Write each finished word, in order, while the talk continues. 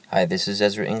Hi, this is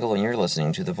Ezra Engel, and you're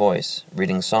listening to The Voice,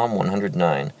 reading Psalm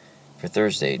 109 for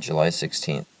Thursday, July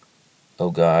 16th. O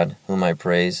God, whom I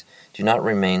praise, do not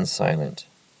remain silent.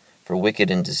 For wicked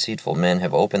and deceitful men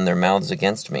have opened their mouths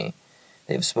against me.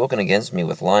 They have spoken against me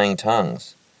with lying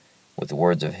tongues. With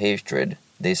words of hatred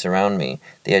they surround me.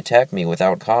 They attack me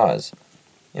without cause.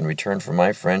 In return for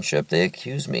my friendship they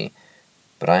accuse me,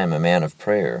 but I am a man of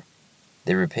prayer.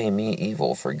 They repay me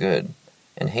evil for good,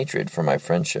 and hatred for my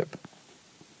friendship.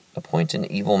 Appoint an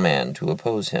evil man to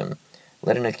oppose him.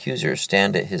 Let an accuser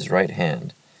stand at his right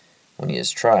hand. When he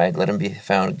is tried, let him be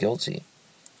found guilty,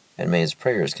 and may his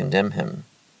prayers condemn him.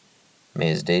 May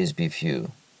his days be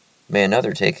few. May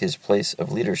another take his place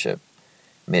of leadership.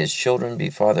 May his children be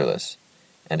fatherless,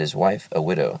 and his wife a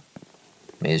widow.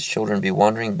 May his children be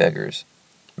wandering beggars.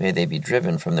 May they be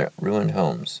driven from their ruined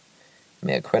homes.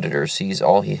 May a creditor seize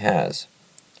all he has.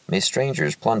 May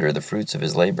strangers plunder the fruits of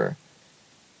his labor.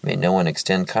 May no one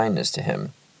extend kindness to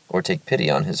him, or take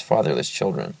pity on his fatherless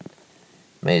children.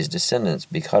 May his descendants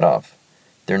be cut off,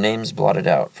 their names blotted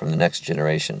out from the next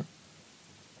generation.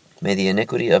 May the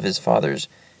iniquity of his fathers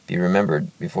be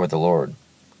remembered before the Lord.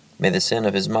 May the sin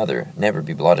of his mother never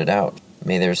be blotted out.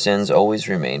 May their sins always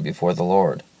remain before the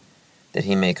Lord, that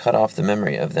he may cut off the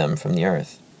memory of them from the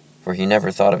earth. For he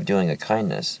never thought of doing a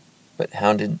kindness, but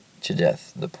hounded to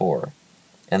death the poor,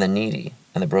 and the needy,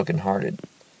 and the broken-hearted.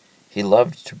 He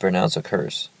loved to pronounce a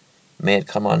curse. May it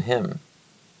come on him.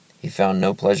 He found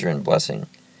no pleasure in blessing.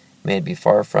 May it be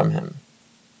far from him.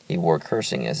 He wore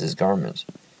cursing as his garment.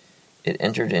 It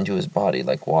entered into his body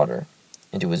like water,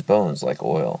 into his bones like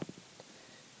oil.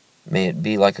 May it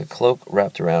be like a cloak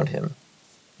wrapped around him,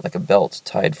 like a belt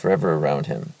tied forever around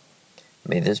him.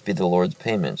 May this be the Lord's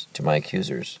payment to my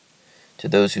accusers, to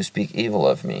those who speak evil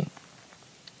of me.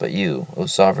 But you, O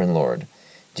sovereign Lord,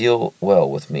 deal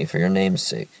well with me for your name's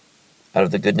sake. Out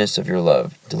of the goodness of your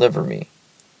love, deliver me,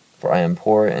 for I am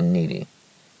poor and needy,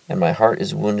 and my heart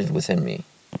is wounded within me.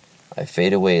 I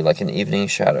fade away like an evening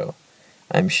shadow.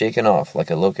 I am shaken off like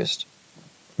a locust.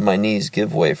 My knees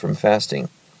give way from fasting.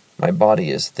 My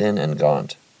body is thin and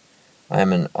gaunt. I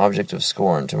am an object of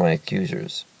scorn to my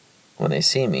accusers. When they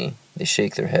see me, they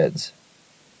shake their heads.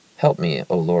 Help me,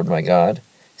 O Lord my God.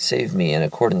 Save me in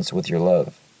accordance with your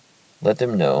love. Let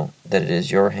them know that it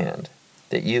is your hand,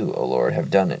 that you, O Lord,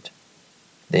 have done it.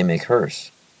 They may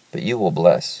curse, but you will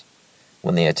bless.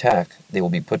 When they attack, they will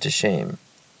be put to shame,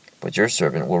 but your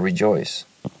servant will rejoice.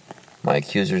 My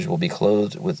accusers will be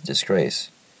clothed with disgrace,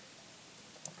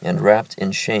 and wrapped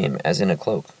in shame as in a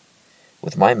cloak.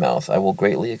 With my mouth I will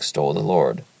greatly extol the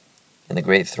Lord. In the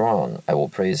great throng I will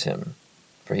praise him,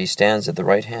 for he stands at the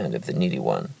right hand of the needy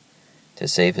one, to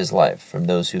save his life from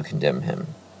those who condemn him.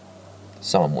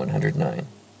 Psalm 109.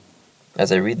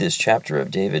 As I read this chapter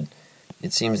of David,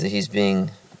 it seems that he's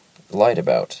being lied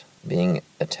about, being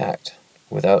attacked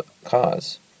without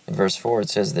cause. In verse 4 it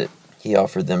says that he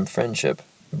offered them friendship,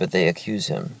 but they accuse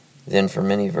him. Then for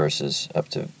many verses, up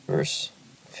to verse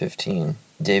 15,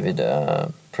 David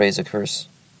prays a curse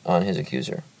on his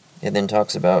accuser. It then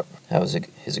talks about how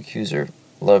his accuser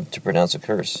loved to pronounce a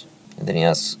curse, and then he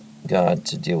asks God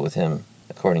to deal with him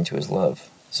according to his love.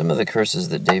 Some of the curses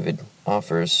that David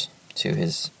offers to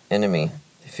his enemy,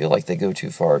 I feel like they go too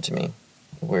far to me.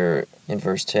 Where in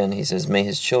verse 10 he says, may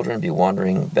his children be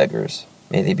wandering beggars.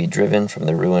 May they be driven from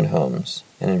their ruined homes.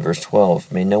 And in verse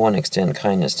 12, may no one extend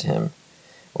kindness to him,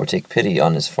 or take pity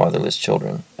on his fatherless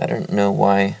children. I don't know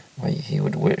why he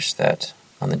would wish that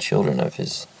on the children of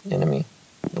his enemy,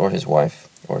 or his wife,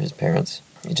 or his parents.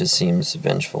 It just seems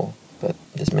vengeful. But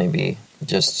this may be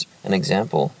just an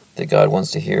example that God wants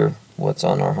to hear what's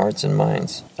on our hearts and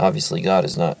minds. Obviously, God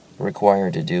is not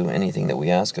required to do anything that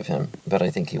we ask of him, but I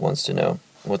think he wants to know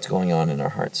what's going on in our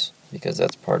hearts, because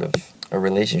that's part of a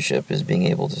relationship, is being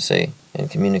able to say and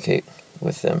communicate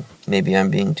with them. Maybe I'm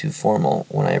being too formal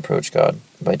when I approach God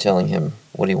by telling him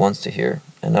what he wants to hear,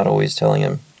 and not always telling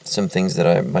him some things that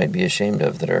I might be ashamed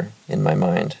of that are in my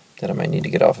mind, that I might need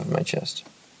to get off of my chest.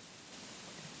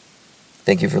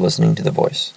 Thank you for listening to The Voice.